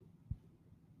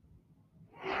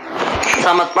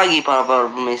Selamat pagi para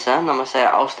pemirsa, nama saya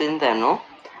Austin Teno.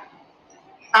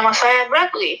 Nama saya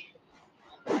Bradley.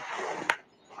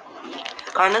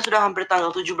 Karena sudah hampir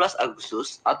tanggal 17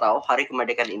 Agustus atau Hari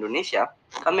Kemerdekaan Indonesia,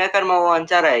 kami akan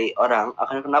mewawancarai orang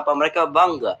akan kenapa mereka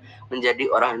bangga menjadi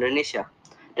orang Indonesia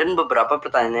dan beberapa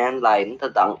pertanyaan lain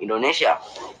tentang Indonesia.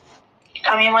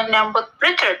 Kami menyambut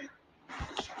Richard.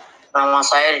 Nama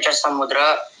saya Richard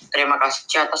Samudra. Terima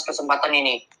kasih atas kesempatan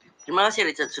ini. Terima kasih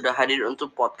Richard sudah hadir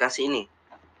untuk podcast ini.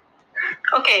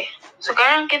 Oke,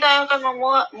 sekarang kita akan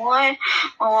mulai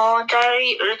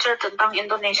mewawancari Richard tentang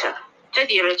Indonesia.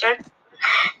 Jadi Richard,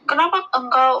 kenapa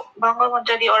engkau bangga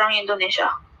menjadi orang Indonesia?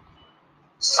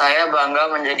 Saya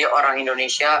bangga menjadi orang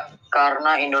Indonesia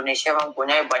karena Indonesia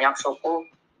mempunyai banyak suku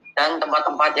dan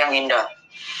tempat-tempat yang indah.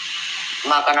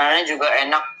 Makanannya juga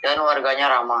enak dan warganya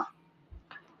ramah.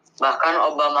 Bahkan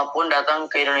Obama pun datang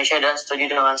ke Indonesia dan setuju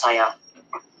dengan saya.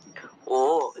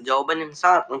 Oh, jawaban yang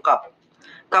sangat lengkap.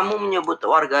 Kamu menyebut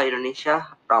warga Indonesia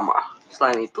ramah.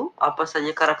 Selain itu, apa saja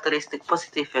karakteristik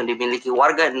positif yang dimiliki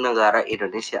warga negara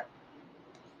Indonesia?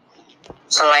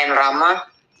 Selain ramah,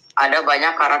 ada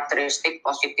banyak karakteristik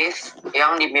positif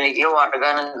yang dimiliki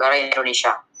warga negara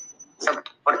Indonesia.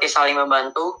 Seperti saling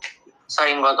membantu,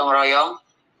 saling gotong royong,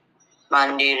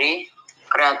 mandiri,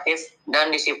 kreatif, dan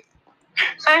disiplin.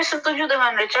 Saya setuju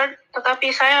dengan Richard,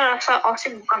 tetapi saya rasa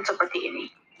Austin bukan seperti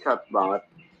ini. Chat banget.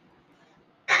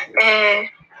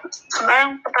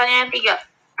 Sekarang pertanyaan 3.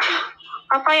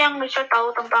 Apa yang Richard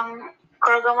tahu tentang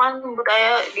keragaman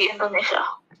budaya di Indonesia?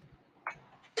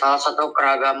 Salah satu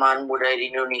keragaman budaya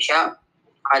di Indonesia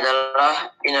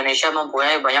adalah Indonesia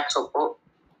mempunyai banyak suku,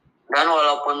 dan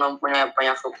walaupun mempunyai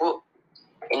banyak suku,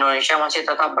 Indonesia masih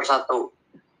tetap bersatu.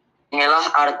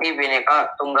 Inilah arti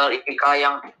Bhinneka Tunggal Ika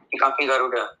yang di kaki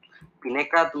Garuda.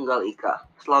 Bhinneka Tunggal Ika,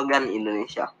 slogan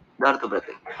Indonesia. Dar tuh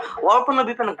berarti. Walaupun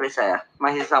lebih pendek dari saya,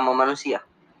 masih sama manusia.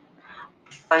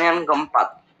 Pertanyaan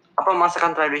keempat, apa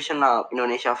masakan tradisional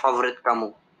Indonesia favorit kamu?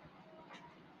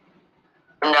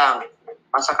 Rendang.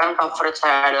 Masakan favorit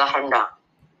saya adalah rendang.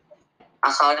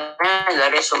 Asalnya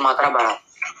dari Sumatera Barat.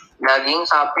 Daging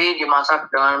sapi dimasak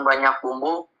dengan banyak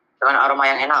bumbu dengan aroma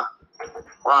yang enak.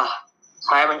 Wah,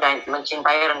 saya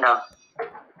mencintai rendang.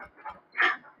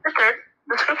 Richard,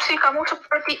 deskripsi kamu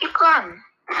seperti iklan.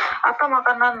 Atau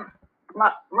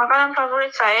makanan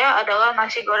favorit saya adalah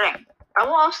nasi goreng.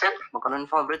 Kamu, Austin? Makanan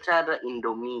favorit saya adalah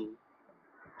Indomie.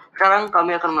 Sekarang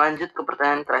kami akan melanjut ke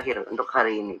pertanyaan terakhir untuk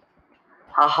hari ini.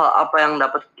 Hal-hal apa yang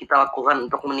dapat kita lakukan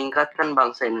untuk meningkatkan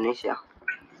bangsa Indonesia?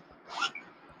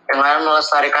 Dengan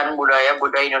melestarikan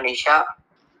budaya-budaya Indonesia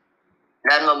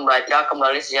dan membaca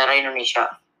kembali sejarah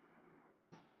Indonesia.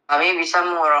 Kami bisa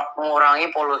mengurangi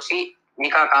polusi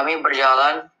jika kami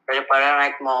berjalan daripada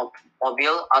naik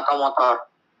mobil atau motor.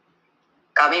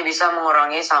 Kami bisa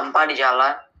mengurangi sampah di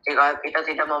jalan jika kita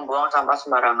tidak membuang sampah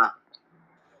sembarangan.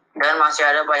 Dan masih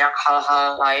ada banyak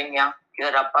hal-hal lain yang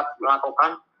kita dapat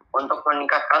melakukan untuk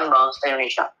meningkatkan bangsa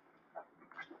Indonesia.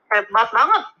 Hebat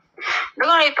banget.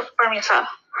 Dengan itu, pemirsa,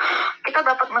 kita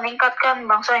dapat meningkatkan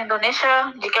bangsa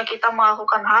Indonesia jika kita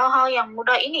melakukan hal-hal yang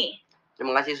mudah ini.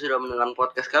 Terima kasih sudah mendengarkan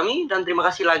podcast kami, dan terima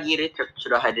kasih lagi Richard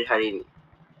sudah hadir hari ini.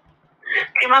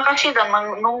 Terima kasih dan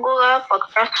menunggu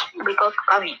podcast berikut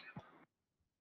kami.